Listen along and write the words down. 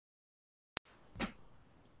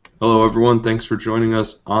Hello, everyone. Thanks for joining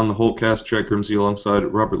us on the Holtcast. Jack Grimsey alongside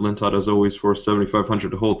Robert Lintott, as always, for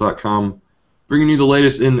 7500holt.com, bringing you the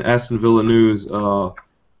latest in Aston Villa news. So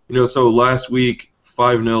last week,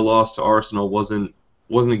 5-0 loss to Arsenal wasn't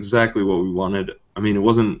exactly what we wanted. I mean, it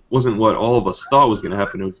wasn't what all of us thought was going to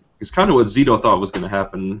happen. It's kind of what Zito thought was going to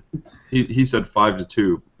happen. He said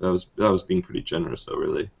 5-2. That was being pretty generous, though,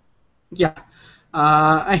 really. Yeah,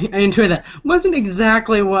 I enjoy that. Wasn't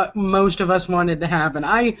exactly what most of us wanted to happen.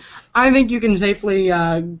 I think you can safely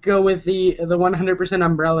go with the 100%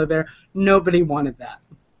 umbrella there. Nobody wanted that.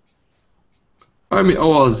 I mean,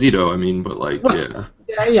 Zito. I mean, but Well, yeah.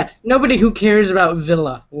 Yeah. Nobody who cares about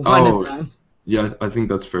Villa wanted that. Yeah, I think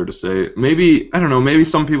that's fair to say. Maybe, I don't know, maybe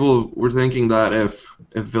some people were thinking that if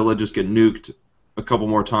Villa just get nuked a couple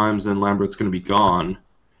more times, then Lambert's going to be gone.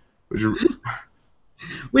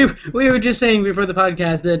 We were just saying before the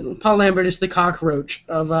podcast that Paul Lambert is the cockroach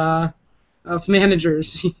of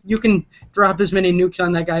managers. You can drop as many nukes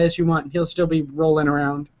on that guy as you want. He'll still be rolling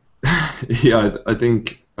around. Yeah, I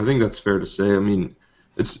think that's fair to say. I mean,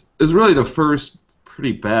 it's really the first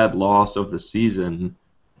pretty bad loss of the season,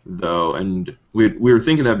 though, and we were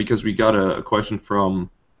thinking that because we got a question from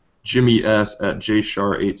Jimmy S at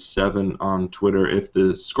jshar87 on Twitter. If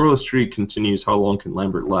the scoreless streak continues, how long can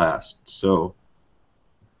Lambert last? So,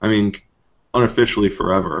 I mean, unofficially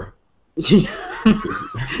forever.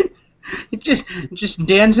 just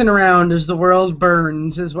dancing around as the world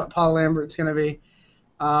burns is what Paul Lambert's going to be.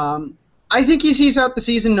 I think he sees out the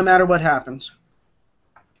season no matter what happens.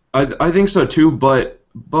 I think so too, but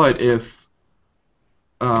if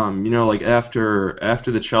after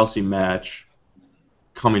the Chelsea match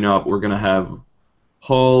coming up, we're gonna have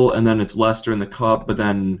Hull and then it's Leicester in the cup, but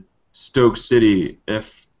then Stoke City.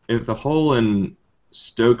 If the Hull and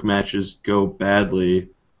Stoke matches go badly,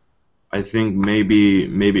 I think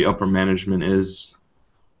maybe upper management is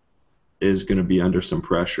going to be under some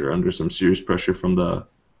serious pressure from the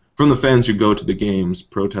fans who go to the games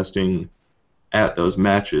protesting at those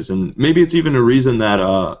matches, and maybe it's even a reason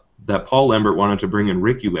that Paul Lambert wanted to bring in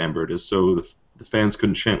Ricky Lambert, is so the fans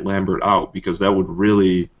couldn't chant Lambert out, because that would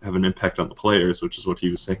really have an impact on the players, which is what he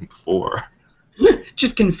was saying before.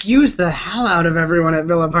 Just confuse the hell out of everyone at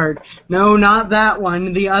Villa Park. No, not that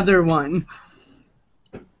one, the other one.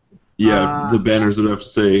 Yeah, the banners would have to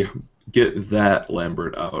say, "Get that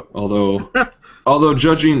Lambert out." Although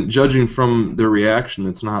judging from their reaction,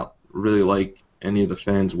 it's not really like any of the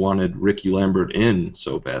fans wanted Ricky Lambert in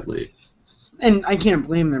so badly. And I can't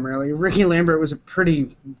blame them, really. Ricky Lambert was a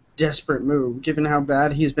pretty desperate move, given how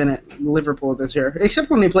bad he's been at Liverpool this year. Except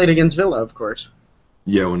when he played against Villa, of course.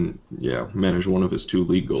 Yeah, managed one of his 2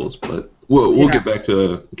 league goals. But we'll get back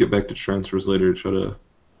to transfers later. Try to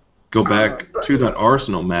go back to that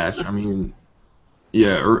Arsenal match. I mean,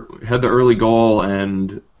 had the early goal,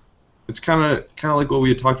 and it's kind of like what we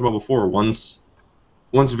had talked about before. Once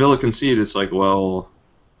Villa conceded, it's like, well,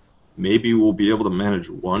 maybe we'll be able to manage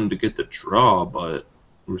one to get the draw, but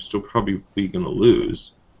we're still probably going to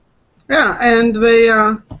lose. Yeah, and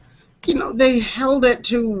they held it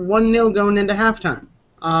to 1-0 going into halftime.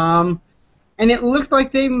 And it looked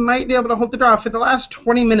like they might be able to hold the draw for the last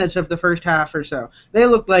 20 minutes of the first half or so. They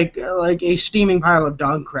looked like a steaming pile of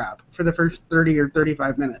dog crap for the first 30 or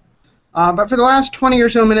 35 minutes. But for the last 20 or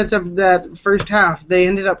so minutes of that first half, they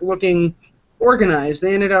ended up looking organized.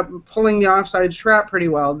 They ended up pulling the offside trap pretty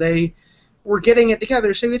well. They were getting it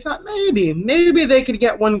together, so we thought maybe they could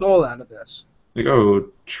get one goal out of this.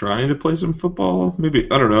 Trying to play some football? Maybe,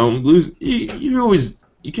 I don't know.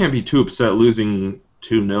 You can't be too upset losing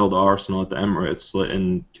 2-0 to Arsenal at the Emirates,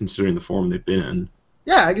 and considering the form they've been in.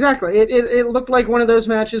 Yeah, exactly. It looked like one of those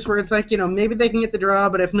matches where it's like, maybe they can get the draw,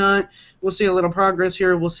 but if not, we'll see a little progress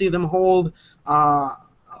here. We'll see them hold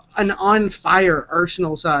an on-fire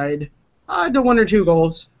Arsenal side to 1 or 2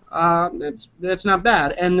 goals. That's not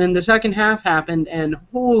bad. And then the second half happened, and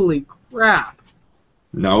holy crap.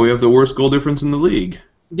 Now we have the worst goal difference in the league.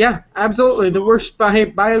 Yeah, absolutely. The worst by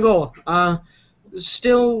a goal.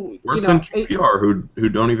 Still, worse than QPR, who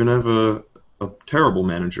don't even have a terrible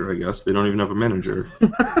manager, I guess. They don't even have a manager.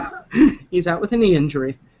 He's out with a knee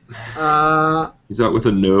injury. He's out with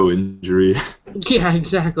a no injury. Yeah,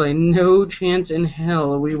 exactly. No chance in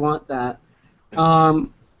hell we want that.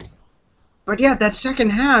 But yeah, that second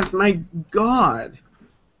half, my God.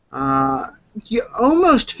 You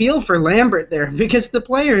almost feel for Lambert there, because the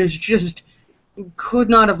players just could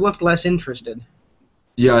not have looked less interested.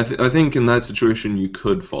 Yeah, I think in that situation you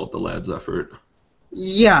could fault the lad's effort.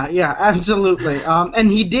 Yeah, absolutely.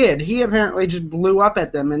 And he did. He apparently just blew up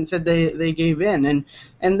at them and said they gave in,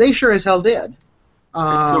 and they sure as hell did. So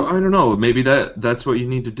I don't know. Maybe that's what you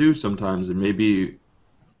need to do sometimes, and maybe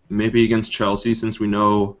maybe against Chelsea, since we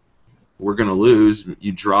know we're going to lose, maybe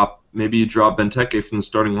you drop Benteke from the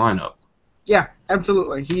starting lineup. Yeah,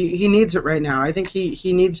 absolutely. He needs it right now. I think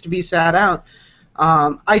he needs to be sat out.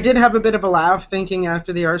 I did have a bit of a laugh thinking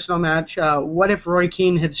after the Arsenal match, what if Roy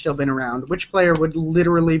Keane had still been around? Which player would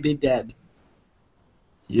literally be dead?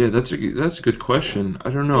 Yeah, that's a good question. I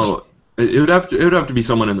don't know. It would have to be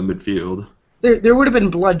someone in the midfield. There would have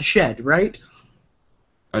been blood shed, right?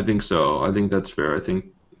 I think so. I think that's fair. I think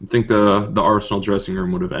the Arsenal dressing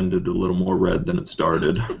room would have ended a little more red than it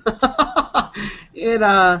started.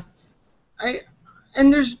 It's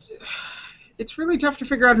really tough to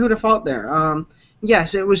figure out who to fault there.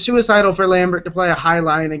 Yes, it was suicidal for Lambert to play a high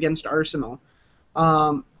line against Arsenal.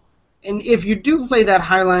 And if you do play that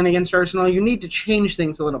high line against Arsenal, you need to change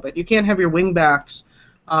things a little bit. You can't have your wing backs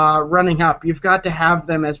running up. You've got to have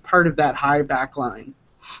them as part of that high back line.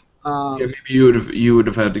 Yeah, maybe you would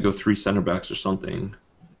have had to go 3 center backs or something.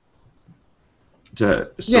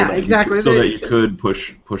 Exactly. That you could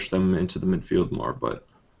push them into the midfield more, but.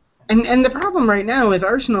 And the problem right now with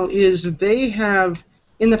Arsenal is they have,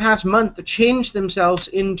 in the past month, changed themselves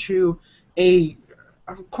into a,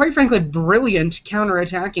 quite frankly, brilliant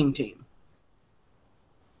counter-attacking team.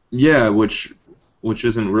 Yeah, which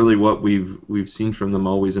isn't really what we've seen from them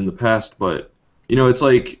always in the past, but it's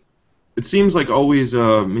like it seems like always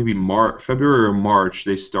maybe February or March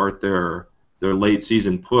they start their late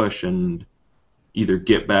season push and either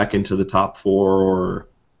get back into the top 4 or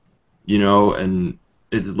and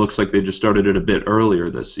it looks like they just started it a bit earlier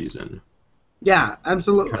this season. Yeah,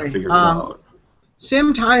 absolutely. Kind of figured it out.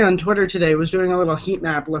 Sam Ty on Twitter today was doing a little heat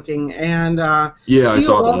map looking, and I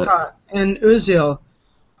saw Walcott and Özil,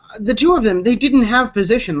 the two of them, they didn't have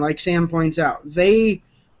position, like Sam points out. They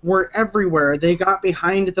were everywhere. They got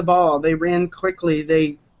behind the ball. They ran quickly.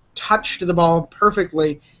 They touched the ball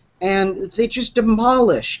perfectly, and they just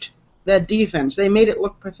demolished that defense. They made it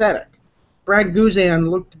look pathetic. Brad Guzan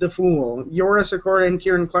looked the fool. Yoris Akora and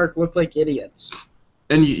Kieran Clark looked like idiots.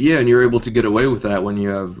 And you're able to get away with that when you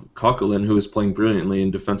have Coquelin, who is playing brilliantly in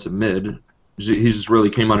defensive mid. He just really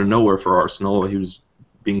came out of nowhere for Arsenal. He was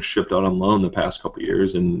being shipped out on loan the past couple of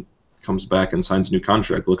years and comes back and signs a new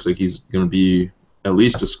contract. Looks like he's going to be at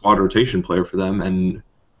least a squad rotation player for them. And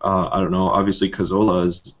I don't know. Obviously, Cazorla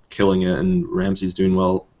is killing it, and Ramsey's doing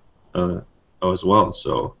well as well.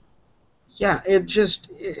 So. Yeah, it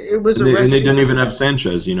was and they didn't even have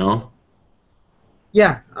Sanchez,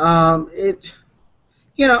 Yeah, and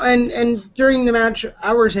during the match,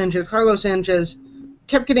 Carlos Sanchez,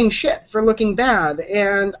 kept getting shit for looking bad,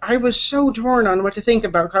 and I was so torn on what to think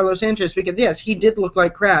about Carlos Sanchez because yes, he did look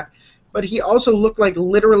like crap, but he also looked like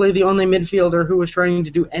literally the only midfielder who was trying to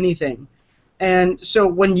do anything. And so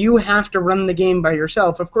when you have to run the game by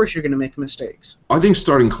yourself, of course you're going to make mistakes. I think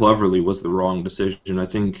starting Cleverly was the wrong decision. I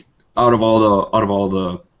think. Out of all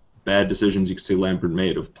the bad decisions you could say Lambert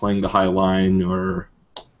made of playing the high line or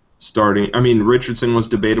starting, I mean Richardson was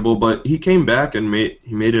debatable, but he came back and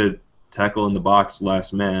made a tackle in the box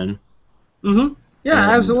last man. Mhm. Yeah,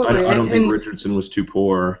 and absolutely. I don't think Richardson was too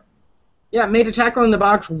poor. Yeah, made a tackle in the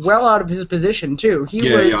box well out of his position too.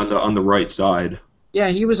 On the right side. Yeah,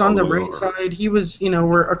 he was on the right side. He was,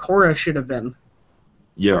 where Akora should have been.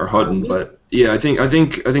 Yeah, or Hutton, but yeah, I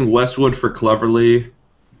think Westwood for Cleverly.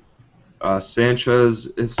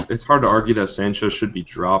 Sanchez, it's hard to argue that Sanchez should be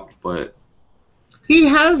dropped, but he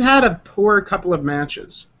has had a poor couple of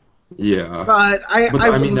matches. Yeah, but I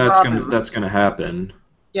mean that's gonna happen.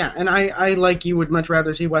 Yeah, and I like you would much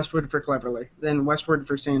rather see Westwood for Cleverly than Westwood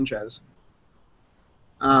for Sanchez.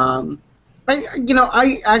 I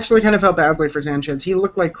actually kind of felt badly for Sanchez. He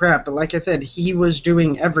looked like crap, but like I said, he was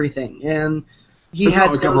doing everything, and it's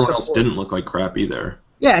not like everyone else didn't look like crap either.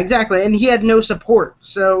 Yeah, exactly, and he had no support,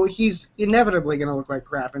 so he's inevitably going to look like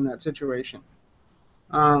crap in that situation.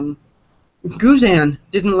 Guzan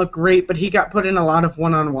didn't look great, but he got put in a lot of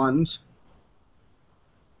one-on-ones.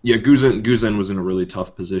 Yeah, Guzan was in a really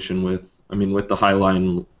tough position with the high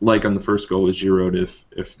line, like on the first goal with Giroud,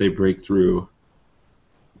 if they break through,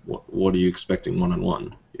 what are you expecting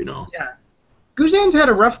one-on-one, Yeah. Guzan's had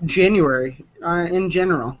a rough January in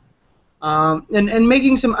general. And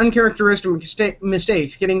making some uncharacteristic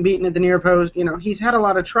mistakes, getting beaten at the near post, he's had a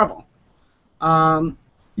lot of trouble.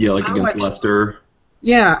 Against Leicester.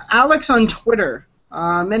 Yeah, Alex on Twitter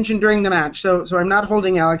mentioned during the match, so I'm not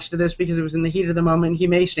holding Alex to this because it was in the heat of the moment, he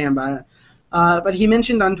may stand by it, but he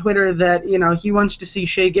mentioned on Twitter that, he wants to see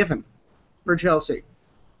Shay Giffen for Chelsea.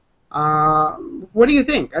 What do you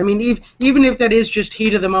think? I mean, even if that is just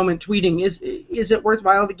heat of the moment tweeting, is it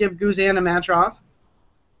worthwhile to give Guzan a match off?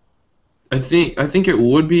 I think it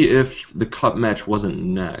would be if the cup match wasn't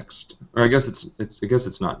next, or I guess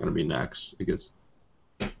it's not going to be next.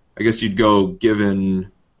 I guess you'd go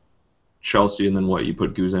Given Chelsea, and then what? You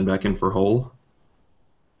put Guzan back in for Hull.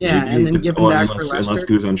 Yeah, and then give him Oh, back for unless Leicester.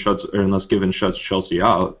 Guzan shuts or unless Given shuts Chelsea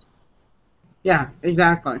out. Yeah,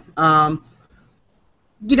 exactly.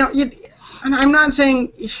 You know, and I'm not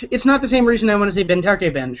saying it's not the same reason I want to say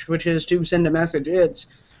Benteke bench, which is to send a message. It's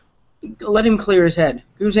let him clear his head.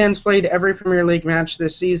 Guzan's played every Premier League match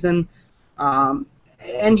this season, um,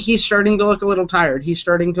 and he's starting to look a little tired. He's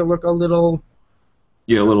starting to look a little.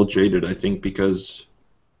 Yeah, a little jaded, I think, because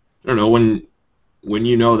I don't know when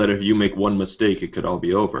you know that if you make one mistake, it could all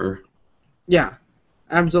be over. Yeah,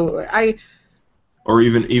 absolutely. Or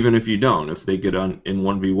even if you don't, if they get on in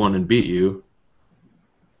 1v1 and beat you.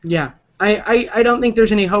 Yeah. I don't think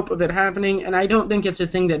there's any hope of it happening, and I don't think it's a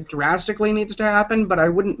thing that drastically needs to happen, but I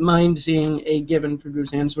wouldn't mind seeing a Given for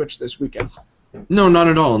Guzan switch this weekend. No, not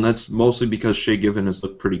at all, and that's mostly because Shea Given has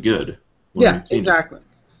looked pretty good when Yeah, we've seen him. exactly.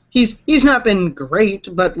 He's not been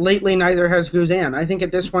great, but lately neither has Guzan. I think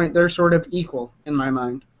at this point they're sort of equal in my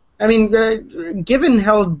mind. I mean, Given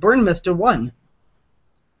held Bournemouth to 1.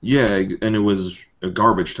 Yeah, and it was a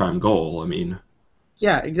garbage time goal. I mean,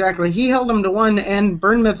 Yeah, exactly. He held them to 1, and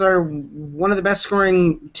Bournemouth are one of the best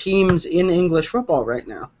scoring teams in English football right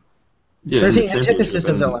now. yeah, They're in the the championship, antithesis of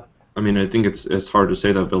and Villa. I mean, I think it's hard to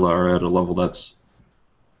say that Villa are at a level that's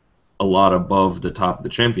a lot above the top of the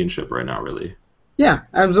championship right now, really. Yeah,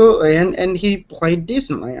 absolutely, and he played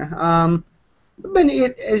decently. But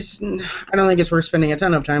it is, I don't think it's worth spending a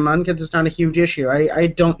ton of time on because it's not a huge issue. I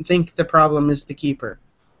don't think the problem is the keeper.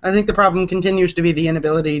 I think the problem continues to be the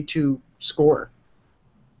inability to score.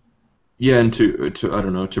 Yeah, and to I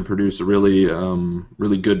don't know, to produce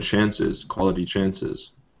really good chances, quality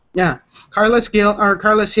chances. Yeah, Carlos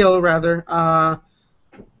Hill rather,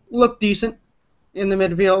 looked decent in the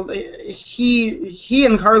midfield. He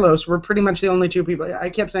and Carlos were pretty much the only two people. I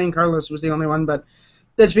kept saying Carlos was the only one, but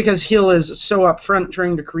that's because Hill is so up front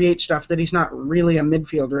trying to create stuff that he's not really a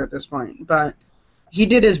midfielder at this point. But he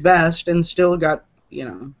did his best and still got,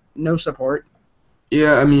 no support.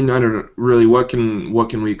 Yeah, I mean, I don't know, really what can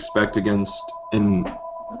we expect against in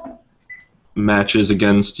matches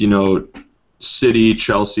against, City,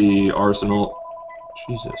 Chelsea, Arsenal.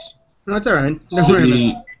 Jesus. No, it's all right. Don't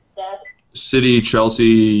worry about City, City,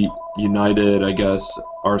 Chelsea, United, I guess,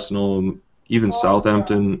 Arsenal, even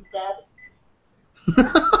Southampton.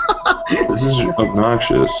 This is it.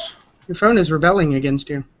 obnoxious. Your phone is rebelling against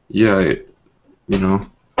you. Yeah, you know,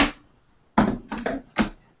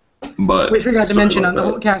 but We forgot to sorry mention about on the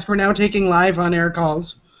whole that. cast, we're now taking live on-air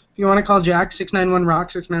calls. If you want to call Jack,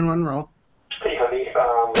 691-ROCK, 691-ROLL.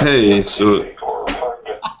 Hey, so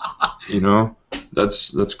you know,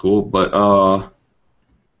 that's cool, but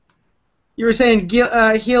You were saying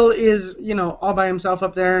Hill is, all by himself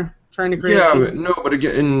up there trying to create yeah, things. no, but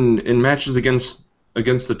again, in matches against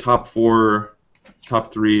the top four,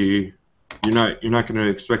 top three, you're not going to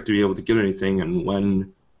expect to be able to get anything, and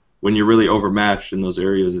when you're really overmatched in those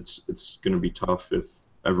areas, it's going to be tough if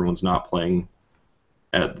everyone's not playing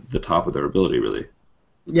at the top of their ability, really.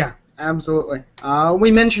 Yeah, absolutely.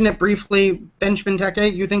 We mentioned it briefly, bench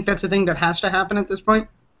Benteke. You think that's a thing that has to happen at this point?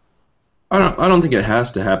 I don't think it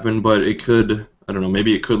has to happen, but it could. I don't know.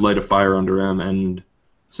 Maybe it could light a fire under him. And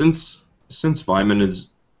since Vyman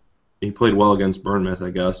he played well against Bournemouth, I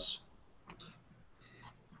guess.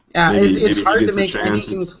 Yeah, it's Maybe he hard to gets a make chance.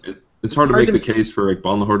 anything. It's It's hard to hard make to. the case for like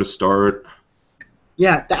Bonlahor to start.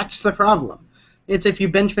 Yeah, that's the problem. It's if you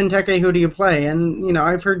bench Benteke, who do you play? And,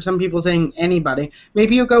 I've heard some people saying anybody.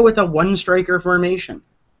 Maybe you go with a one-striker formation.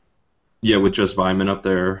 Yeah, with just Vyman up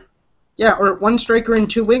there. Yeah, or one striker and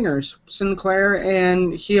two wingers. Sinclair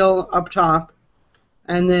and Heel up top.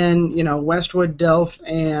 And then, Westwood, Delph,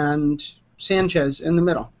 and Sanchez in the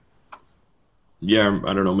middle. Yeah,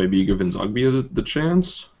 I don't know. Maybe you give Nzogby the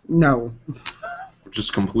chance. No.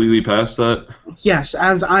 Just completely past that. Yes,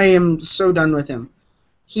 I am so done with him.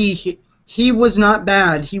 He was not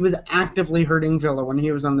bad. He was actively hurting Villa when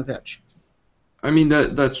he was on the pitch. I mean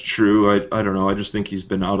that's true. I don't know. I just think he's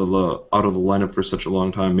been out of the lineup for such a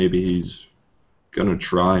long time. Maybe he's gonna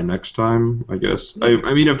try next time. I guess. I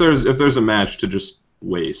mean, if there's a match to just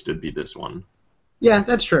waste, it'd be this one. Yeah,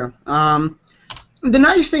 that's true. The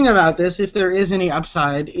nice thing about this, if there is any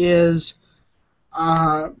upside, is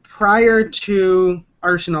prior to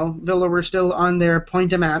Arsenal, Villa were still on their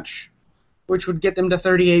point a match, which would get them to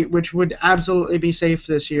 38, which would absolutely be safe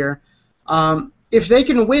this year. If they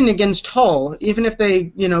can win against Hull, even if they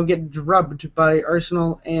get drubbed by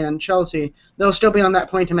Arsenal and Chelsea, they'll still be on that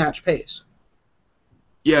point a match pace.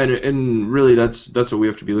 Yeah, and really that's what we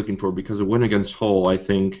have to be looking for because a win against Hull, I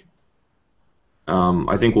think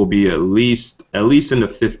we'll be at least into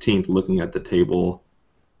 15th looking at the table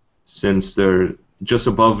since they're just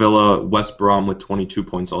above Villa, West Brom with 22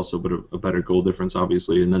 points also, but a better goal difference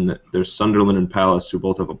obviously, and then there's Sunderland and Palace who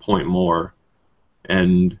both have a point more,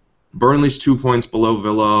 and Burnley's 2 points below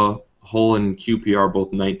Villa, Hull and QPR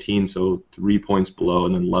both 19, so 3 points below,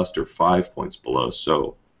 and then Leicester 5 points below.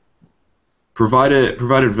 So provided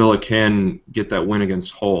Villa can get that win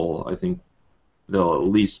against Hull, I think they'll at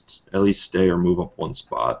least stay or move up one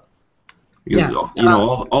spot because Yeah.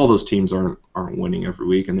 all those teams aren't winning every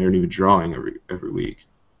week and they aren't even drawing every week.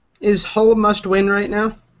 Is Hull a must-win right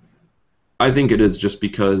now? I think it is just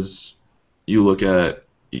because you look at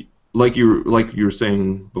like you were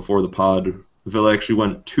saying before the pod, Villa actually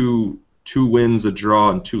went two wins, a draw,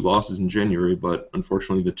 and two losses in January, but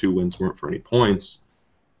unfortunately the two wins weren't for any points.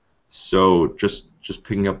 So just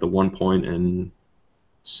picking up the 1 point in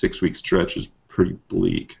 6 week stretch is pretty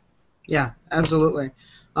bleak. Yeah, absolutely.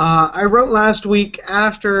 I wrote last week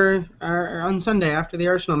on Sunday after the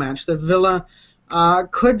Arsenal match that Villa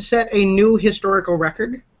could set a new historical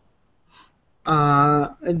record.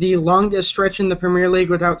 The longest stretch in the Premier League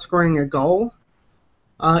without scoring a goal.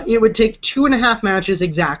 It would take 2.5 matches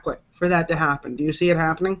exactly for that to happen. Do you see it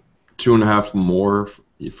happening? 2.5 more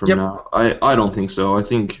from Yep. now. I don't think so. I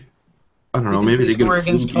don't know. You think Maybe they they get score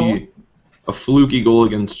against Hull? a fluky goal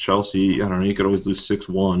against Chelsea. I don't know. You could always lose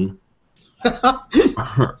 6-1.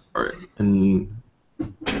 and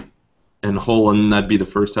Hull, and that'd be the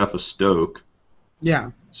first half of Stoke.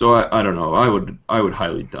 Yeah. So I don't know. I would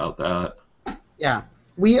highly doubt that. Yeah.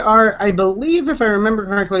 We are, I believe, if I remember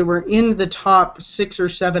correctly, we're in the top 6 or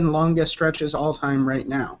 7 longest stretches all time right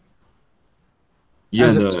now. Yeah,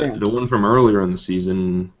 As it stands. the one from earlier in the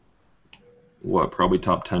season, probably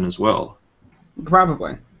top 10 as well.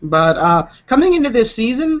 Probably. But coming into this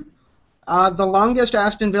season, the longest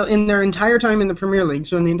Aston Villa, in their entire time in the Premier League,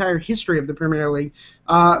 so in the entire history of the Premier League,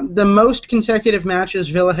 the most consecutive matches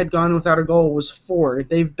Villa had gone without a goal was 4.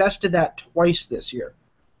 They've bested that twice this year.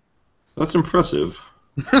 That's impressive.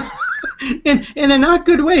 in a not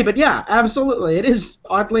good way, but yeah, absolutely. It is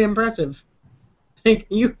oddly impressive. Like,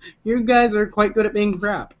 you guys are quite good at being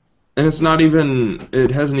crap. And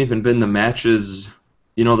it hasn't even been the matches,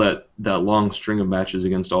 that long string of matches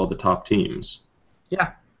against all the top teams.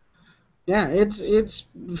 Yeah. Yeah, it's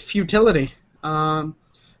futility.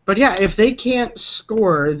 But yeah, if they can't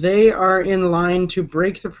score, they are in line to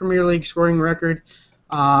break the Premier League scoring record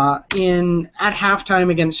at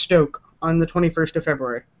halftime against Stoke on the 21st of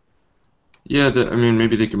February. Yeah,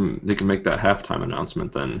 maybe they can make that halftime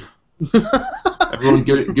announcement then. Everyone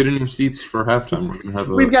get in your seats for halftime. We're gonna have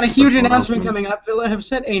We've got a huge announcement coming up. Villa have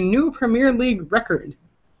set a new Premier League record.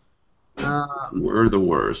 We're the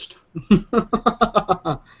worst.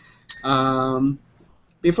 Before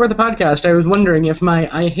the podcast, I was wondering if my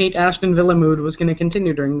I hate Aston Villa mood was going to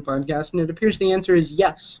continue during the podcast, and it appears the answer is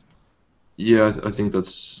yes. Yeah, I think that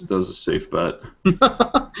was a safe bet.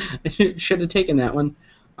 I should have taken that one.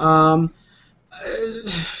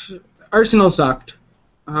 Arsenal sucked,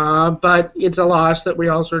 but it's a loss that we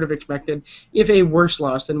all sort of expected, if a worse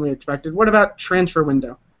loss than we expected. What about transfer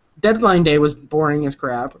window? Deadline day was boring as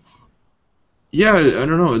crap. Yeah, I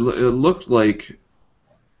don't know. It looked like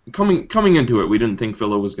coming into it, we didn't think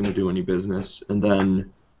Villa was going to do any business, and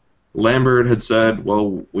then Lambert had said,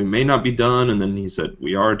 "Well, we may not be done," and then he said,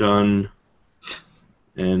 "We are done,"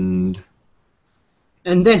 and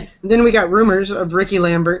then we got rumors of Ricky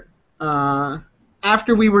Lambert.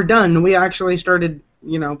 After we were done, we actually started,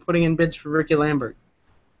 putting in bids for Ricky Lambert.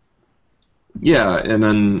 Yeah, and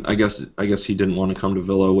then I guess he didn't want to come to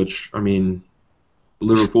Villa, which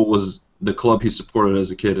Liverpool was the club he supported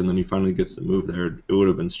as a kid, and then he finally gets to move there. It would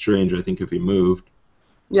have been strange, I think, if he moved.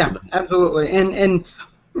 Yeah, absolutely. And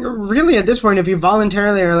really, at this point, if you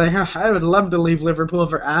voluntarily are like, "Oh, I would love to leave Liverpool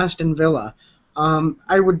for Aston Villa,"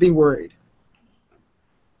 I would be worried.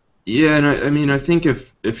 Yeah, and I think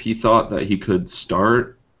if he thought that he could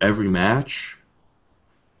start every match,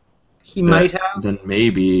 he might have. Then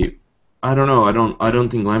maybe. I don't know. I don't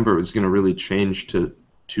think Lambert is going to really change to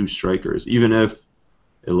 2 strikers, even if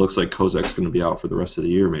it looks like Kozak's going to be out for the rest of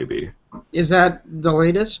the year, maybe. Is that the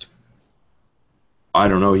latest? I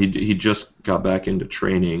don't know. He just got back into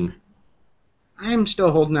training. I'm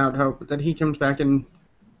still holding out hope that he comes back in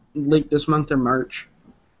late this month or March.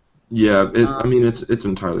 Yeah, it's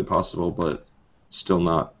entirely possible, but still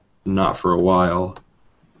not for a while.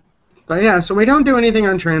 But yeah, so we don't do anything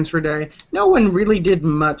on transfer day. No one really did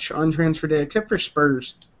much on transfer day except for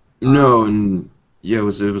Spurs. No, and yeah, it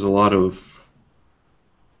was a lot of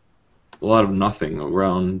a lot of nothing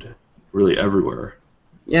around really everywhere.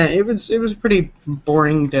 Yeah, it was a pretty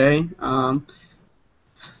boring day,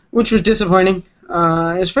 which was disappointing,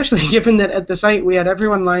 especially given that at the site we had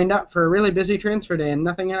everyone lined up for a really busy transfer day and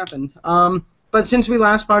nothing happened. But since we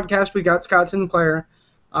last podcast, we got Scott Sinclair,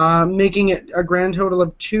 making it a grand total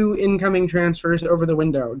of 2 incoming transfers over the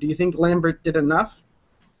window. Do you think Lambert did enough?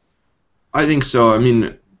 I think so. I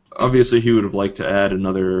mean, obviously he would have liked to add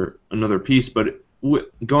another piece, but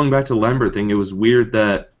going back to the Lambert thing, it was weird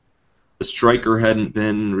that the striker hadn't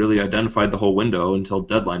been really identified the whole window until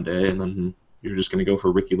deadline day, and then you're just going to go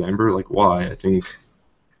for Ricky Lambert. Like, why? I think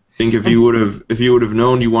if you would have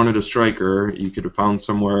known you wanted a striker, you could have found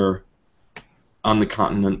somewhere on the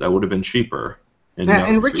continent that would have been cheaper.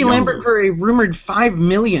 And Ricky Lambert for a rumored $5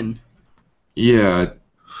 million. Yeah,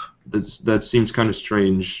 that seems kind of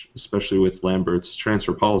strange, especially with Lambert's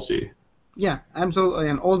transfer policy. Yeah, absolutely.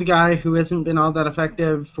 An old guy who hasn't been all that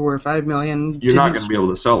effective for $5 million. You're not going to be able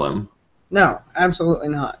to sell him. No, absolutely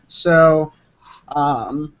not. So,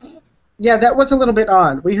 yeah, that was a little bit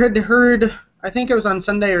odd. We heard, I think it was on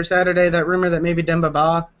Sunday or Saturday, that rumor that maybe Demba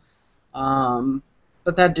Ba,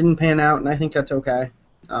 but that didn't pan out, and I think that's okay.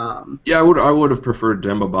 Yeah, I would have preferred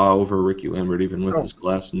Demba Ba over Ricky Lambert, even with his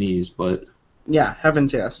glass knees, but... Yeah,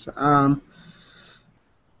 heavens yes.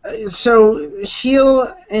 So,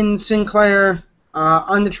 Heel and Sinclair,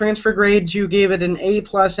 on the transfer grades, you gave it an A+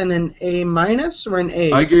 and an A- or an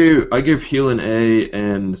A? I gave Heel an A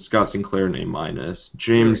and Scott Sinclair an A-.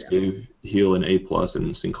 James gave Heel an A+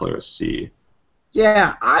 and Sinclair a C.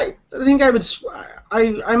 Yeah, I think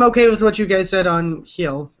I'm okay with what you guys said on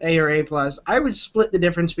Heel, A or A+. I would split the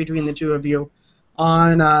difference between the two of you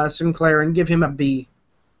on Sinclair and give him a B.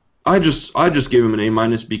 I just gave him an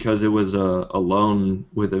A- because it was a loan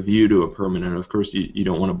with a view to a permanent. Of course, you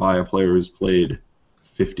don't want to buy a player who's played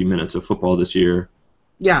 50 minutes of football this year.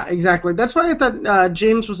 Yeah, exactly. That's why I thought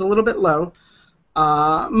James was a little bit low,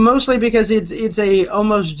 mostly because it's a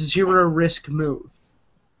almost zero risk move.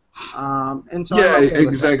 And so yeah, okay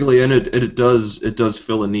exactly, and it does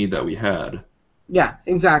fill a need that we had. Yeah,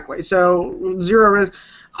 exactly. So zero risk.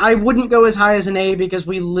 I wouldn't go as high as an A because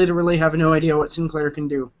we literally have no idea what Sinclair can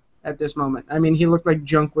do at this moment. I mean, he looked like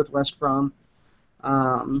junk with West Brom,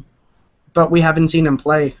 but we haven't seen him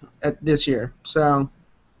play this year, so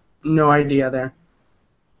no idea there.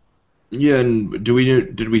 Yeah, and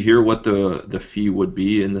did we hear what the fee would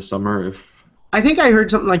be in the summer if? I think I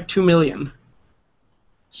heard something like $2 million.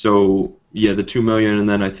 So yeah, the $2 million, and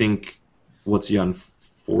then I think what's he on,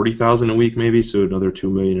 40,000 a week maybe, so another $2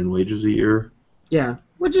 million in wages a year. Yeah,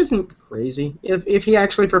 which isn't crazy if he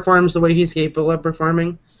actually performs the way he's capable of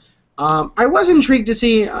performing. I was intrigued to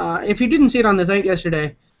see, if you didn't see it on the site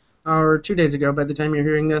yesterday, or 2 days ago by the time you're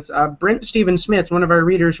hearing this, Brent Stephen Smith, one of our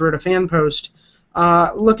readers, wrote a fan post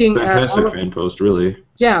looking Fantastic fan post, really.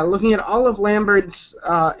 Yeah, looking at all of Lambert's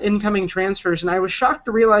incoming transfers, and I was shocked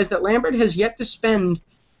to realize that Lambert has yet to spend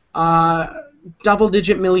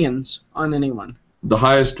double-digit millions on anyone. The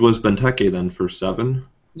highest was Benteke then for 7.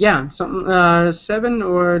 Yeah, something 7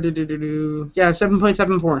 or yeah,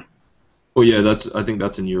 7.74. Oh yeah, I think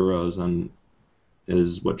that's in euros and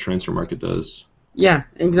is what Transfer Market does. Yeah,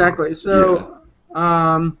 exactly. So,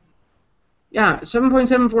 yeah,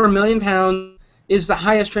 £7.74 million is the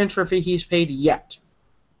highest transfer fee he's paid yet.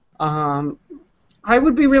 I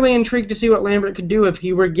would be really intrigued to see what Lambert could do if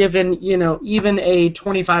he were given, even a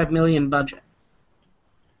 $25 million budget.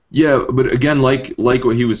 Yeah, but again, like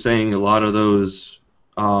what he was saying, a lot of those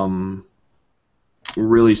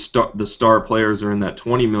really the star players are in that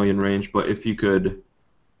 20 million range. But if you could,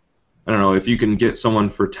 I don't know, if you can get someone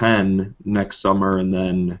for 10 next summer, and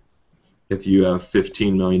then if you have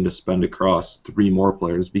 15 million to spend across 3 more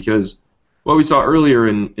players, because what we saw earlier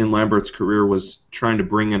in Lambert's career was trying to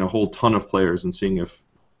bring in a whole ton of players and seeing if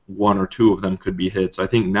 1 or 2 of them could be hits. I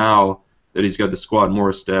think now that he's got the squad more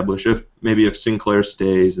established, if Sinclair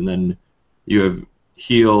stays, and then you have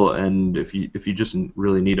Heel, and if you just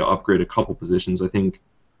really need to upgrade a couple positions, I think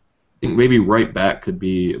maybe right back could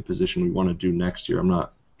be a position we want to do next year. I'm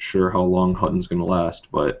not sure how long Hutton's going to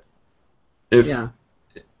last, but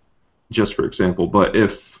just for example, but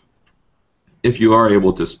if you are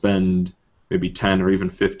able to spend maybe 10 or even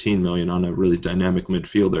 15 million on a really dynamic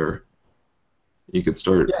midfielder, you could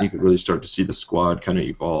really start to see the squad kind of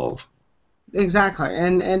evolve. Exactly,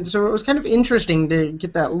 and so it was kind of interesting to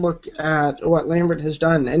get that look at what Lambert has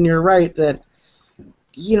done. And you're right that,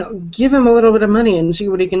 give him a little bit of money and see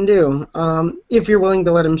what he can do, if you're willing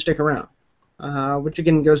to let him stick around. Which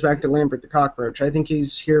again goes back to Lambert the cockroach. I think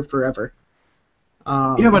he's here forever.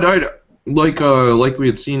 Yeah, but like we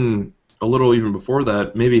had seen a little even before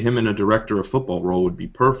that, maybe him in a director of football role would be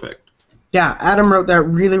perfect. Yeah, Adam wrote that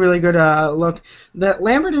really, really good look. That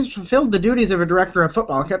Lambert has fulfilled the duties of a director of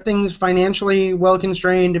football, kept things financially well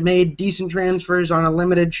constrained, made decent transfers on a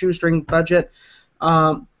limited shoestring budget.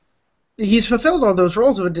 Um, he's fulfilled all those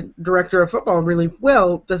roles of a director of football really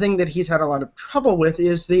well. The thing that he's had a lot of trouble with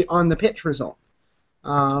is the on the pitch result.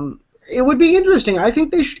 It would be interesting. I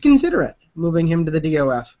think they should consider it, moving him to the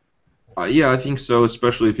DOF. Yeah, I think so,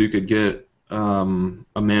 especially if you could get a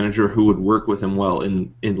manager who would work with him well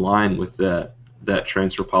in line with that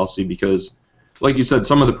transfer policy. Because, like you said,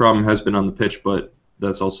 some of the problem has been on the pitch, but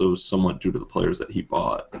that's also somewhat due to the players that he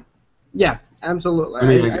bought. Yeah, absolutely.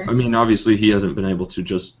 I mean, obviously he hasn't been able to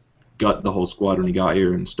just gut the whole squad when he got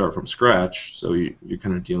here and start from scratch. So you're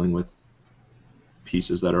kind of dealing with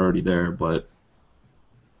pieces that are already there, but.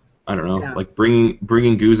 I don't know. Yeah. Like bringing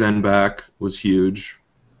Guzan back was huge.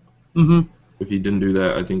 Mm-hmm. If he didn't do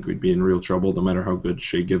that, I think we'd be in real trouble, no matter how good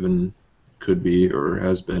Shea Given could be or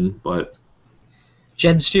has been. But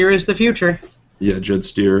Jed Steer is the future. yeah, Jed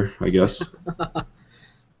Steer, I guess.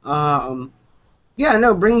 Yeah,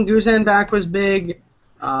 no, bringing Guzan back was big.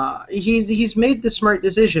 He's made the smart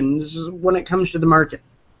decisions when it comes to the market.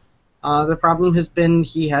 The problem has been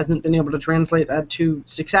he hasn't been able to translate that to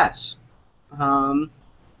success.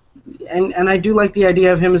 And I do like the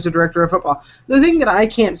idea of him as a director of football. The thing that I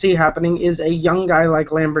can't see happening is a young guy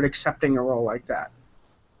like Lambert accepting a role like that.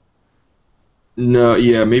 No,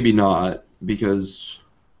 yeah, maybe not, because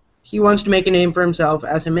He wants to make a name for himself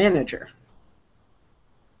as a manager.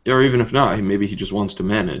 or even if not, maybe he just wants to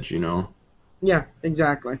manage, you know. Yeah,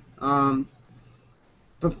 exactly. But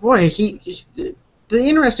boy, the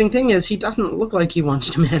interesting thing is he doesn't look like he wants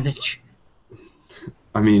to manage.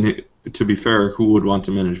 I mean, to be fair, who would want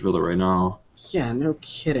to manage Villa right now? Yeah, no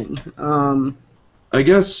kidding. I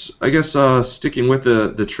guess sticking with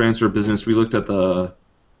the transfer business, we looked at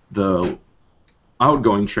the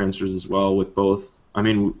outgoing transfers as well with both. I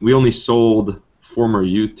mean, we only sold former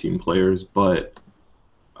youth team players, but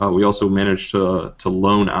we also managed to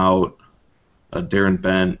loan out Darren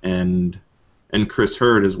Bent and Chris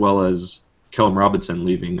Hurd, as well as Kellum Robinson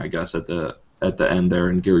leaving, I guess, at the end there,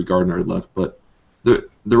 and Gary Gardner had left. But the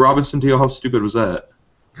Robinson deal, how stupid was that?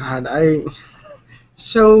 God, I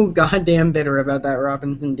so goddamn bitter about that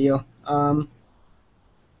Robinson deal. 2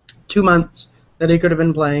 months that he could have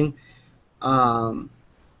been playing,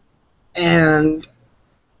 and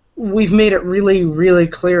we've made it really, really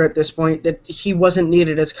clear at this point that he wasn't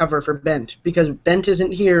needed as cover for Bent, because Bent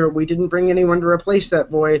isn't here. We didn't bring anyone to replace that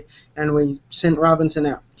void, and we sent Robinson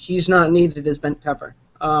out. He's not needed as Bent cover.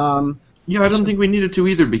 Yeah, I don't think we needed to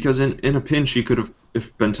either, because in a pinch he could have,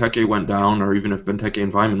 if Benteke went down, or even if Benteke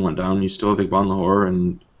and Vyman went down, you still have Iqbal Lahore,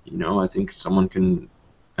 and I think someone can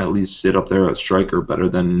at least sit up there at striker better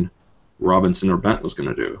than Robinson or Bent was going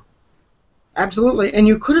to do. Absolutely, and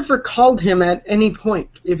you could have recalled him at any point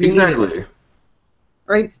if you needed it.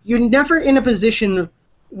 Right? You're never in a position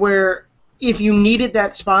where if you needed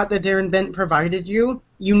that spot that Darren Bent provided you,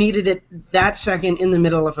 you needed it that second in the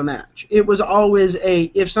middle of a match. It was always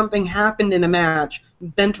if something happened in a match,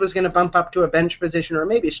 Bent was going to bump up to a bench position or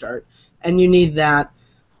maybe start, and you need that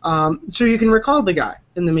so you can recall the guy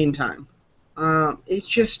in the meantime.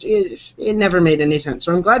 It never made any sense.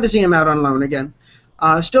 So I'm glad to see him out on loan again.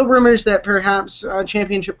 Still rumors that perhaps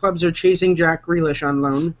championship clubs are chasing Jack Grealish on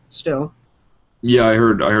loan still. Yeah, I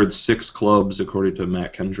heard 6 clubs according to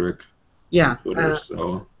Matt Kendrick. Yeah. Twitter,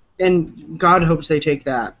 so. And God hopes they take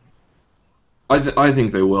that. I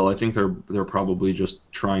think they will. I think they're probably just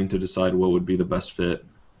trying to decide what would be the best fit.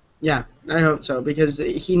 Yeah, I hope so, because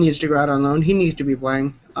he needs to go out on loan. He needs to be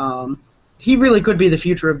playing. He really could be the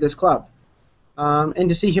future of this club. And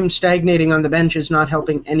to see him stagnating on the bench is not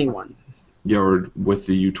helping anyone. Yeah, or with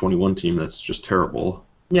the U21 team, that's just terrible.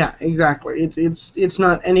 Yeah, exactly. It's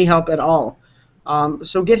not any help at all.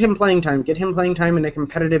 So get him playing time. Get him playing time in a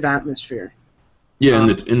competitive atmosphere. Yeah,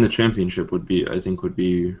 in the championship would be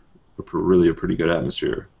really a pretty good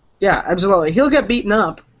atmosphere. Yeah, absolutely. He'll get beaten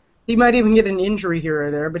up. He might even get an injury here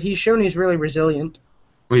or there, but he's shown he's really resilient.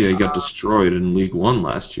 Well, yeah, he got destroyed in League One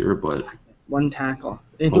last year, but one tackle.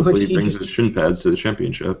 Hopefully he brings his shin pads to the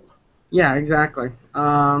championship. Yeah, exactly.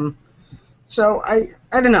 So I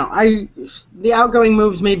don't know. The outgoing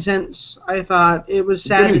moves made sense. I thought it was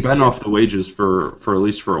sad. Getting Ben off the wages for at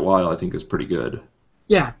least for a while, I think, is pretty good.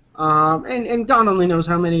 Yeah. And God only knows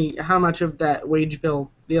how much of that wage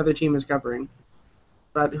bill the other team is covering.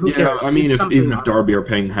 But who cares? Yeah, I mean, even if Derby are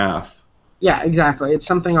paying half. Yeah, exactly. It's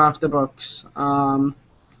something off the books.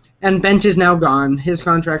 And Bent is now gone. His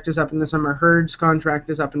contract is up in the summer. Hurd's contract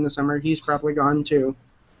is up in the summer. He's probably gone too.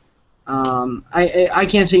 I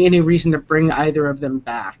can't see any reason to bring either of them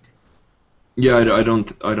back. Yeah, I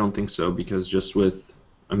don't think so because just with,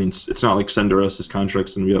 I mean, it's not like Senderos'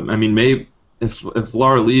 contract's gonna be up. I mean, maybe if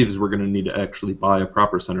Lara leaves, we're gonna need to actually buy a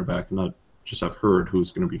proper center back, not just have Hurd,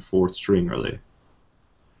 who's gonna be fourth string, really.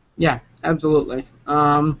 Yeah, absolutely.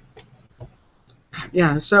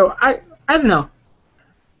 Yeah, so I don't know.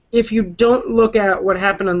 If you don't look at what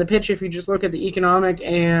happened on the pitch, if you just look at the economic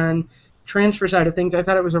and transfer side of things, I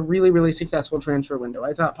thought it was a really, really successful transfer window.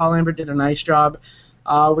 I thought Paul Lambert did a nice job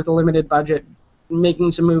with a limited budget,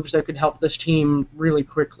 making some moves that could help this team really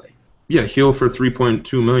quickly. Yeah, Heel for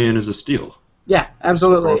 3.2 million is a steal. Yeah, So far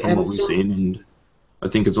absolutely. from what we've seen, and I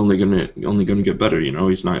think it's only gonna get better.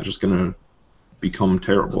 He's not just gonna become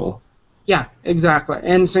terrible. Yeah, exactly.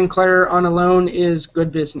 And Sinclair on a loan is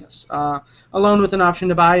good business. A loan with an option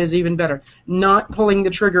to buy is even better. Not pulling the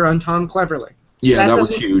trigger on Tom Cleverley. Yeah, that was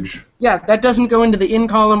doesn't huge. Yeah, that doesn't go into the in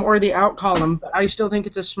column or the out column, but I still think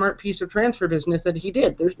it's a smart piece of transfer business that he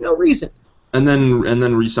did. There's no reason. And then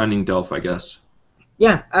re-signing Delph, I guess.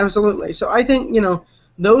 Yeah, absolutely. So I think,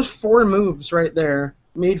 those four moves right there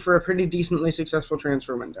made for a pretty decently successful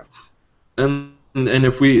transfer window. And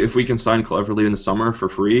if we can sign Cleverly in the summer for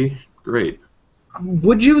free, great.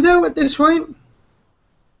 Would you, though, at this point?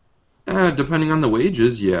 Depending on the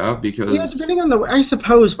wages, yeah, Yeah, because depending on I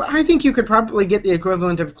suppose, but I think you could probably get the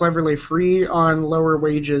equivalent of Cleverly free on lower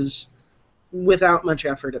wages without much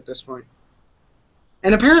effort at this point.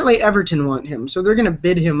 And apparently Everton want him, so they're going to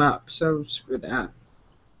bid him up, so screw that.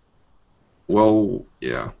 well,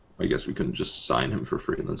 yeah, I guess we couldn't just sign him for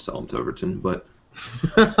free and then sell him to Everton, but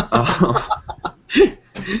uh,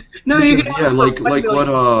 No, you because can yeah, have like $1 what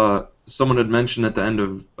million. someone had mentioned at the end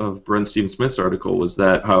of Brent Steven Smith's article was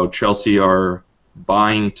that how Chelsea are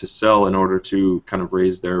buying to sell in order to kind of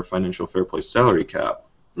raise their financial fair play salary cap.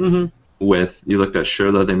 Mm-hmm. With you looked at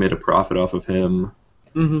Schürrle, they made a profit off of him,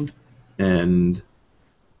 Mm-hmm. and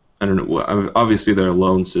I don't know. Obviously, their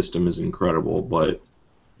loan system is incredible, but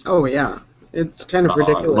Oh, yeah. It's kind of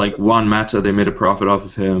ridiculous. like Juan Mata, they made a profit off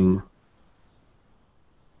of him,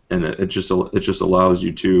 and it just allows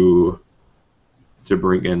you to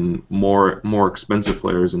bring in more expensive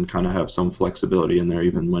players and kind of have some flexibility in there,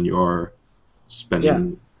 even when you are Yeah.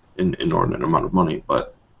 spending an inordinate amount of money.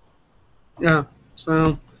 But Yeah.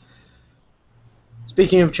 So,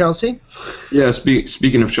 speaking of Chelsea, yeah,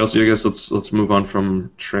 speaking of Chelsea, I guess let's move on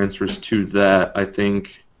from transfers to that. I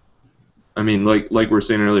think, I mean, like we were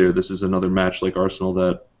saying earlier, this is another match like Arsenal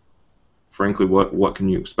that, frankly, what can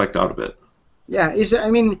you expect out of it? yeah, I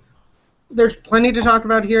mean, there's plenty to talk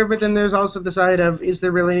about here, but then there's also the side of, is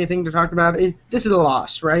there really anything to talk about? This is a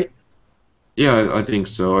loss, right? Yeah, I think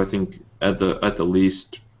so. I think at the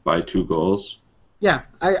least by 2 goals. Yeah,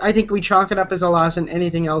 I think we chalk it up as a loss, and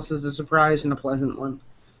anything else is a surprise and a pleasant one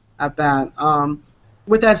at that.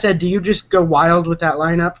 With that said, do you just go wild with that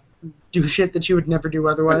lineup? Do shit that you would never do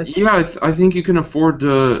otherwise? Yeah, I think you can afford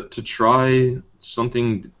to try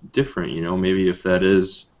something different. Maybe if that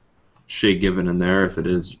is Shea Given in there, if it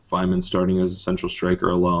is Feynman starting as a central striker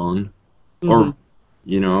alone, or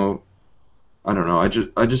I don't know.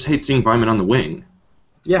 I just hate seeing Feynman on the wing.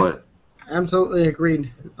 Yeah, But absolutely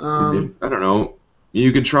agreed. I don't know.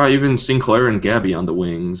 You could try even Sinclair and Gabby on the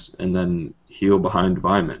wings, and then heel behind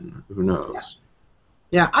Vyman. Who knows?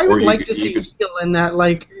 Yeah, I Or would you like could to see you could Heel in that,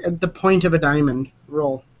 like, at the point of a diamond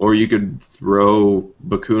role. or you could throw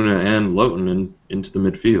Bakuna and Loughton into the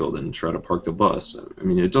midfield and try to park the bus. I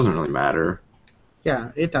mean, it doesn't really matter.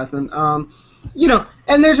 Yeah, it doesn't.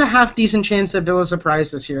 And there's a half-decent chance that Villa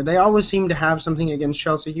surprise this year. They always seem to have something against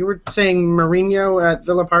Chelsea. You were saying Mourinho at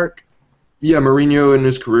Villa Park? Yeah, Mourinho in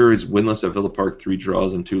his career is winless at Villa Park, 3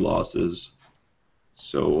 draws and 2 losses.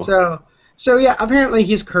 So So yeah, apparently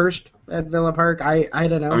he's cursed at Villa Park. I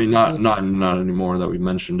don't know. I mean, not anymore that we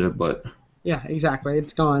mentioned it, but Yeah, exactly.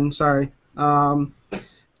 It's gone. Sorry.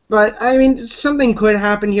 But I mean, something could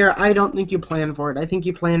happen here. I don't think you plan for it. I think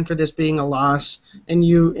you plan for this being a loss, and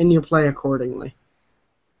you play accordingly.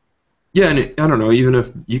 yeah, and I don't know. Even if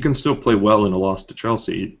you can still play well in a loss to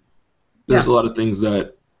Chelsea, there's Yeah. a lot of things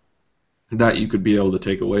that you could be able to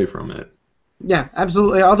take away from it. Yeah,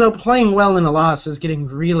 absolutely. Although playing well in a loss is getting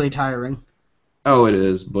really tiring. Oh, it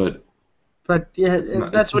is, but But yeah,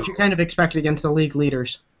 not, that's it's what not. you kind of expect against the league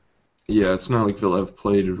leaders. Yeah, it's not like Villa have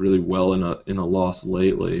played really well in a loss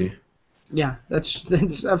lately. Yeah, that's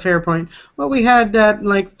a fair point. Well, we had that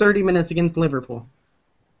like 30 minutes against Liverpool.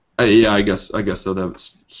 Yeah, I guess so.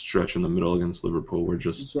 That stretch in the middle against Liverpool where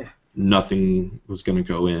just Yeah. nothing was going to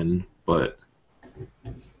go in. But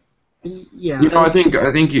Yeah. I think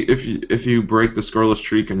if you break the scoreless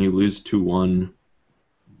streak and you lose 2-1,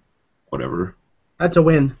 whatever, That's a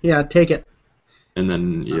win. Yeah, take it. and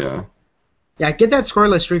then yeah, Yeah, get that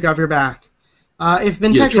scoreless streak off your back. If Yeah,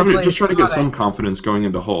 Benteke plays, just try to get God, some confidence going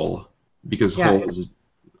into Hull, because yeah,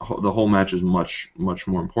 the whole match is much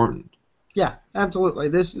more important. yeah, absolutely.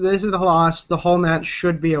 This is the loss. The whole match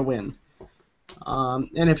should be a win.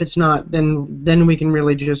 And if it's not, then we can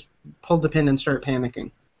really just pull the pin and start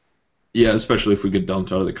panicking. Yeah, especially if we get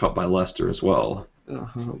dumped out of the cup by Leicester as well.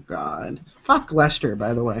 Oh God, fuck Leicester,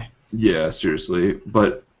 by the way. Yeah, seriously.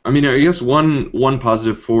 But I mean, I guess one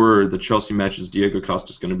positive for the Chelsea match is Diego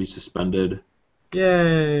Costa's going to be suspended,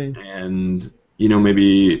 Yay. and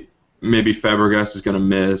maybe Fabregas is going to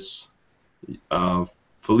miss. Uh,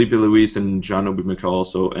 Felipe Luis and John Obi Mikel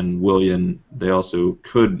also, and Willian, they also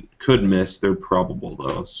could miss. They're probable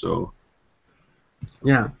though. So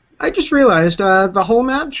Yeah, I just realized the whole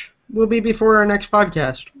match will be before our next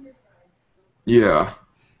podcast. yeah,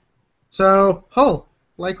 So Hull,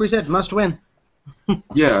 like we said, must win.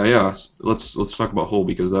 yeah. Let's talk about Hull,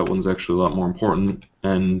 because that one's actually a lot more important.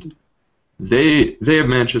 And they have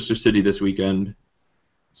Manchester City this weekend,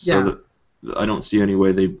 so Yeah. I don't see any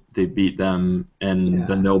way they beat them, and Yeah.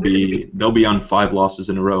 then they'll be on 5 losses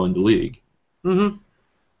in a row in the league. Mm-hmm.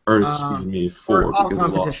 Or excuse me, 4, all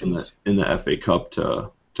because they lost in the FA Cup to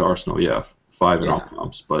Arsenal. Yeah, 5 in all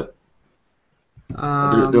comps. But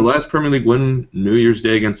their last Premier League win, New Year's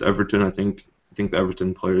Day against Everton. I think the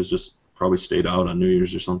Everton players just probably stayed out on New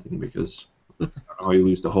Year's or something, because I don't know how you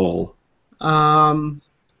lose to Hull.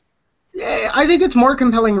 Yeah, I think it's more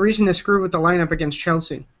compelling reason to screw with the lineup against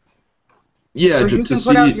Chelsea. Yeah, So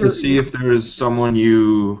to see if there is someone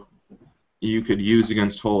you could use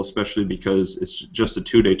against Hull, especially because it's just a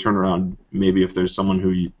 2-day turnaround. Maybe if there's someone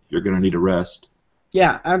who you're going to need a rest,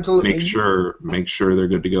 Yeah, absolutely. make sure they're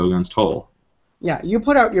good to go against Hull. Yeah, you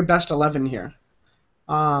put out your best 11 here.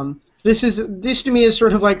 This to me is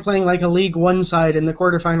sort of like playing like a League One side in the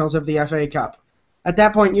quarterfinals of the FA Cup. At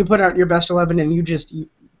that point, you put out your best 11 and you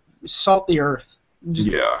salt the earth,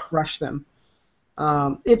 just crush them.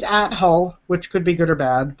 It's at Hull, which could be good or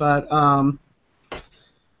bad, but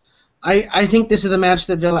I think this is a match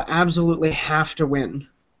that Villa absolutely have to win.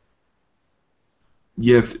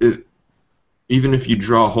 Yeah, even if you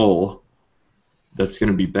draw Hull, that's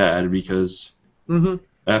going to be bad, because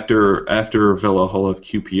after Villa, Hull have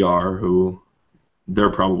QPR, who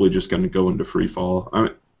they're probably just going to go into free fall.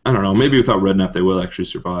 I don't know. Maybe without Redknapp, they will actually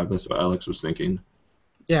survive. That's what Alex was thinking.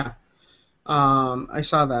 Yeah. I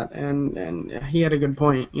saw that, and he had a good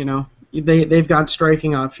point. You know, they've got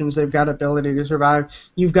striking options, they've got ability to survive.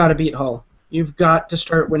 You've got to beat Hull. You've got to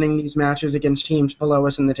start winning these matches against teams below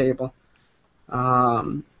us in the table.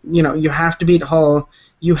 You have to beat Hull.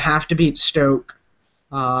 You have to beat Stoke.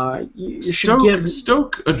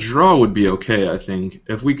 Stoke, a draw would be okay, I think,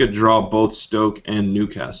 if we could draw both Stoke and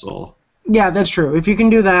Newcastle. Yeah, that's true. If you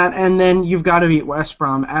can do that, and then you've got to beat West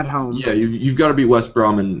Brom at home. Yeah, you've got to beat West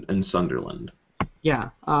Brom and Sunderland. Yeah,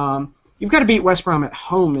 you've got to beat West Brom at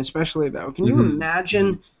home, especially though. Can you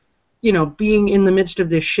imagine, being in the midst of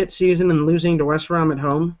this shit season and losing to West Brom at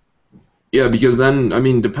home? Yeah, because then, I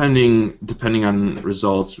mean, depending on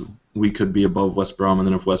results, we could be above West Brom, and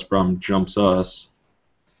then if West Brom jumps us,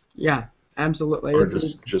 yeah, absolutely, or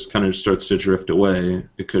just kind of starts to drift away,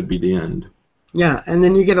 it could be the end. Yeah, and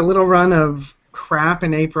then you get a little run of crap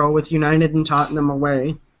in April with United and Tottenham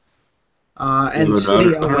away, and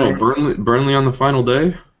City away. I don't know, Burnley on the final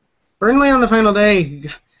day? Burnley on the final day.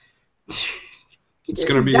 It's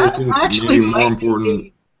going to be, I think, maybe more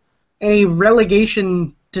important. A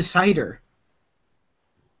relegation decider,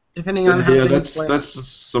 depending on how things play.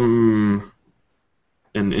 That's an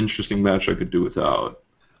interesting match I could do without.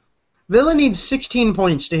 Villa needs 16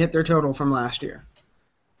 points to hit their total from last year.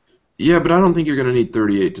 Yeah, but I don't think you're going to need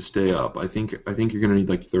 38 to stay up. I think you're going to need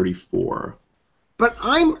like 34. But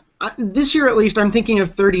this year at least, I'm thinking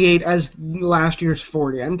of 38 as last year's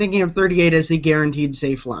 40. I'm thinking of 38 as the guaranteed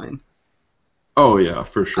safe line. Oh yeah,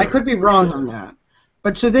 for sure. I could be wrong on that.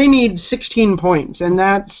 But so they need 16 points, and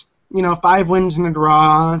that's 5 wins and a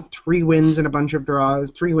draw, 3 wins and a bunch of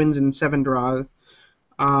draws, 3 wins and 7 draws.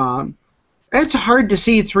 It's hard to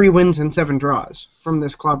see 3 wins and 7 draws from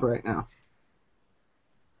this club right now.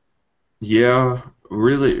 Yeah,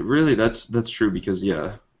 really, that's true, because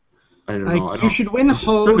I don't know. You should win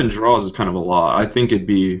Hull. 7 draws is kind of a lot. I think it'd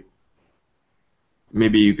be,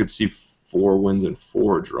 maybe you could see 4 wins and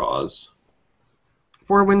 4 draws.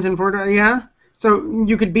 4 wins and 4 draws, yeah. So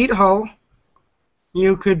you could beat Hull,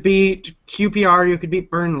 you could beat QPR, you could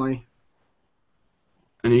beat Burnley.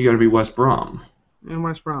 And you got to beat West Brom. And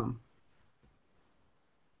West Brom.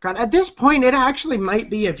 God, at this point, it actually might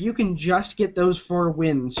be, if you can just get those 4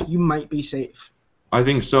 wins, you might be safe. I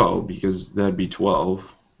think so, because that'd be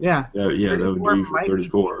 12. Yeah. Yeah, that would be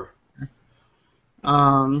 34.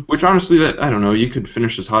 Which honestly, that I don't know. You could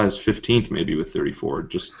finish as high as 15th maybe with 34.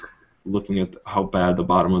 Just looking at how bad the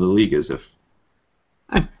bottom of the league is. If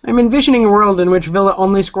I'm envisioning a world in which Villa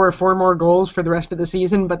only score 4 more goals for the rest of the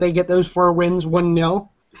season, but they get those 4 wins 1-0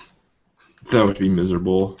 that would be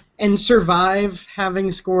miserable. and survive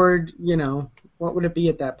having scored, what would it be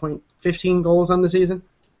at that point? 15 goals on the season?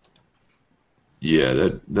 Yeah,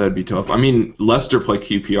 that'd be tough. I mean, Leicester play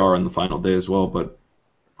QPR on the final day as well, but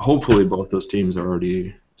hopefully both those teams are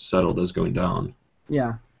already settled as going down.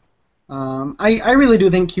 Yeah. I really do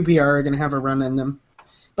think QPR are going to have a run in them.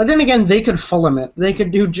 But then again, they could Fulham it. They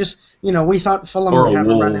could do just, we thought Fulham Or would have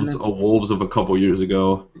a run in them. a Wolves of a couple years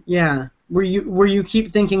ago. Yeah, where you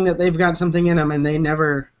keep thinking that they've got something in them and they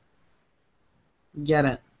never get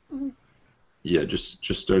it. Yeah,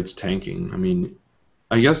 just starts tanking. I mean,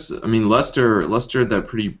 Leicester had that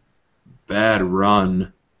pretty bad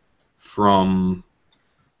run from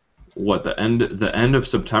the end of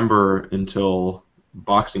September until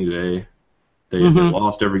Boxing Day. They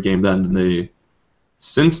lost every game then.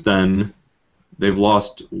 Since then they've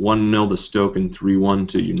lost 1-0 to Stoke and 3-1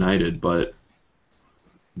 to United, but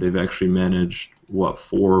they've actually managed 4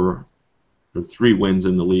 or 3 wins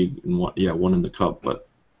in the league and one in the cup, but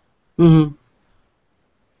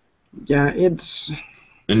yeah, it's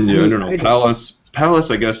and I don't know. Palace,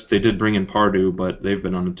 I guess they did bring in Pardew, but they've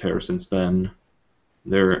been on a tear since then.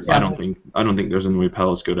 I don't think there's any way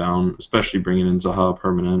Palace go down, especially bringing in Zaha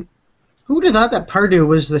permanent. Who'd have thought that Pardew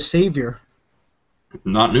was the savior?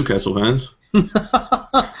 Not Newcastle fans. Maybe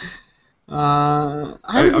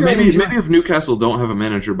if Newcastle don't have a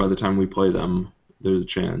manager by the time we play them, there's a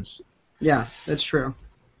chance. Yeah, that's true.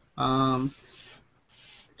 God,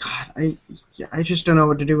 I just don't know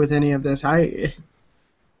what to do with any of this.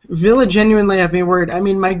 Villa genuinely have me worried. I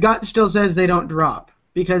mean, my gut still says they don't drop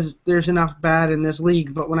because there's enough bad in this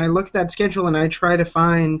league. But when I look at that schedule and I try to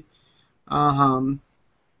find,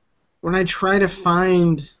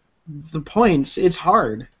 the points, it's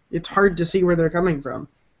hard. It's hard to see where they're coming from.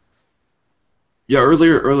 Yeah,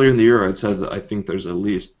 earlier in the year, I'd said that I think there's at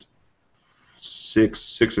least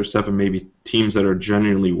six or seven maybe teams that are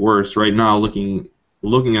genuinely worse. Right now, looking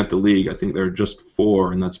at the league, I think there are just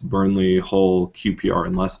 4, and that's Burnley, Hull, QPR,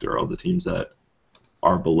 and Leicester, all the teams that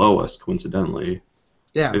are below us, coincidentally.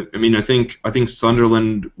 Yeah. I mean, I think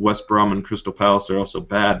Sunderland, West Brom, and Crystal Palace are also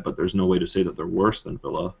bad, but there's no way to say that they're worse than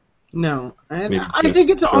Villa. No, and I think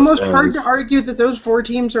it's almost hard to argue that those 4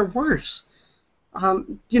 teams are worse.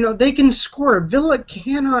 They can score. Villa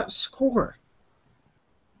cannot score.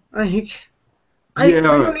 I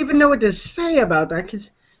don't even know what to say about that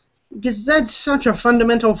because that's such a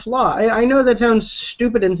fundamental flaw. I know that sounds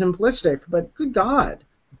stupid and simplistic, but good God.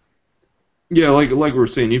 Yeah, like we were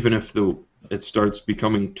saying, even if it starts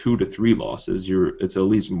becoming 2 to 3 losses, it's at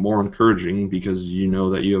least more encouraging because you know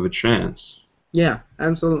that you have a chance. Yeah,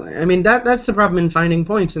 absolutely. I mean, that's the problem in finding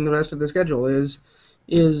points in the rest of the schedule is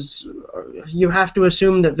you have to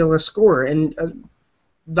assume that Villa score, and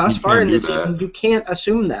thus far in this season, you can't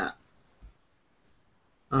assume that.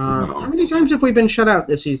 No. How many times have we been shut out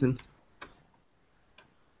this season?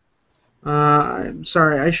 I'm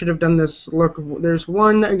sorry, I should have done this. Look, there's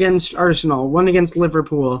 1 against Arsenal, 1 against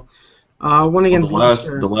Liverpool, 1 against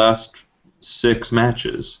Leicester. The last 6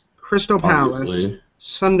 matches. Crystal Palace, obviously.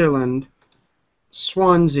 Sunderland,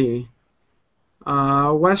 Swansea,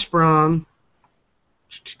 West Brom,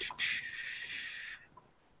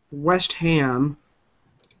 West Ham,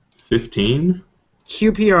 15,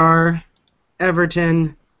 QPR,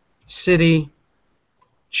 Everton, City,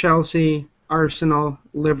 Chelsea, Arsenal,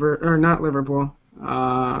 not Liverpool,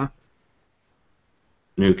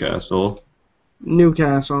 Newcastle.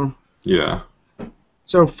 Yeah.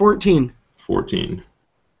 So 14. 14.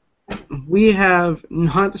 We have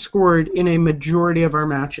not scored in a majority of our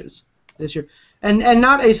matches this year. And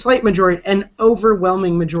not a slight majority, an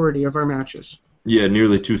overwhelming majority of our matches. Yeah,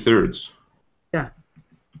 nearly 2/3. Yeah.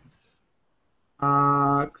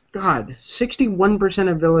 God, 61%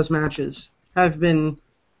 of Villa's matches they've been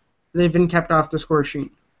kept off the score sheet.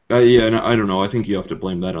 Yeah, I don't know. I think you have to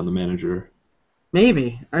blame that on the manager.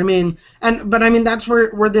 Maybe. I mean, that's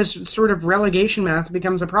where this sort of relegation math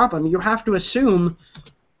becomes a problem. You have to assume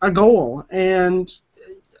a goal, and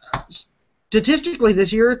statistically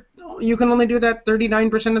this year you can only do that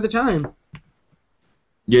 39% of the time.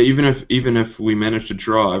 Yeah, even if we manage to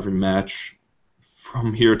draw every match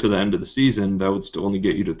from here to the end of the season, that would still only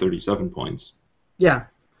get you to 37 points. Yeah.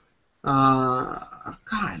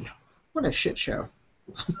 God, what a shit show.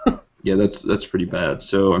 Yeah, that's pretty bad.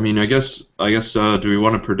 So I mean, I guess do we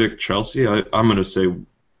want to predict Chelsea? I'm gonna say 0-3,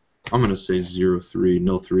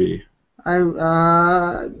 0-3.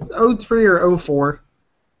 03 or 04.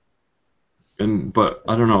 But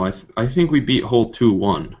I don't know. I think we beat Hull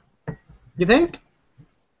 2-1. You think?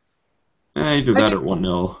 Either I that think or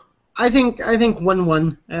 1-0. I think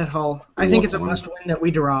 1-1 at Hull. I think it's a 1-1. must-win that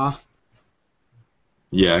we draw.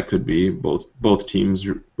 Yeah, it could be. Both teams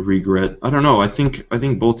regret. I don't know. I think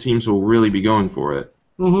both teams will really be going for it.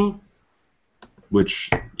 Mm-hmm. Which,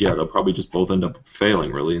 yeah, they'll probably just both end up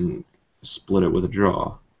failing really and split it with a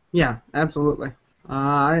draw. Yeah, absolutely.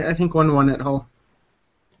 I think 1-1 at Hull.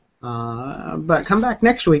 But come back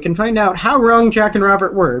next week and find out how wrong Jack and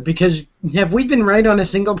Robert were, because have we been right on a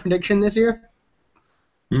single prediction this year?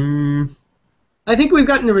 I think we've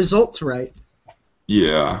gotten the results right.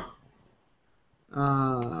 Yeah.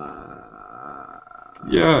 Uh,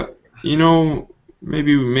 Yeah,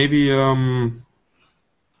 maybe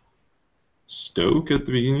Stoke at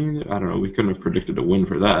the beginning. I don't know. We couldn't have predicted a win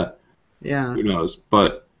for that. yeah. Who knows?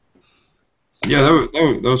 But yeah,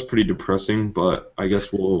 that was pretty depressing. But I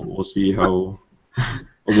guess we'll see how.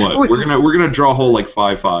 What we're gonna draw a hole like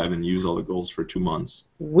 5-5 and use all the goals for 2 months.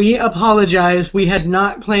 We apologize. We had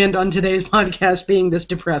not planned on today's podcast being this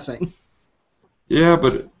depressing. Yeah,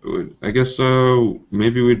 but I guess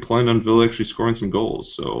maybe we'd planned on Villa actually scoring some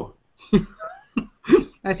goals. So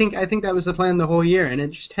I think that was the plan the whole year, and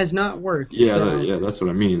it just has not worked. yeah, So yeah, that's what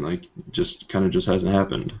I mean. Like, just kind of just hasn't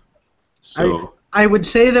happened. So I would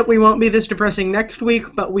say that we won't be this depressing next week,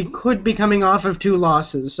 but we could be coming off of 2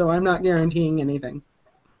 losses, so I'm not guaranteeing anything.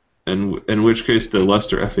 in which case, the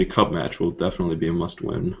Leicester FA Cup match will definitely be a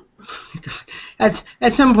must-win. God.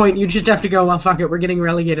 At some point, you just have to go, well, fuck it, we're getting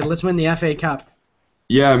relegated. Let's win the FA Cup.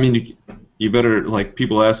 Yeah, I mean, you better, like,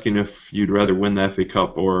 people asking if you'd rather win the FA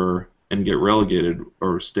Cup and get relegated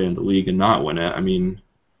or stay in the league and not win it. I mean,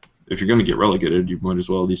 if you're going to get relegated, you might as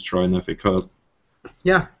well at least try in the FA Cup.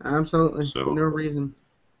 Yeah, absolutely. So, no reason.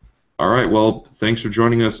 all right, well, thanks for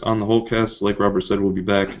joining us on the Wholecast. Like Robert said, we'll be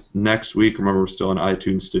back next week. Remember, we're still on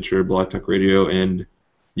iTunes, Stitcher, Blog Talk Radio, and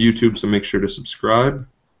YouTube, so make sure to subscribe.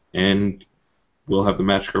 And we'll have the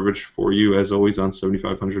match coverage for you, as always, on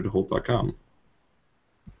 7500holt.com.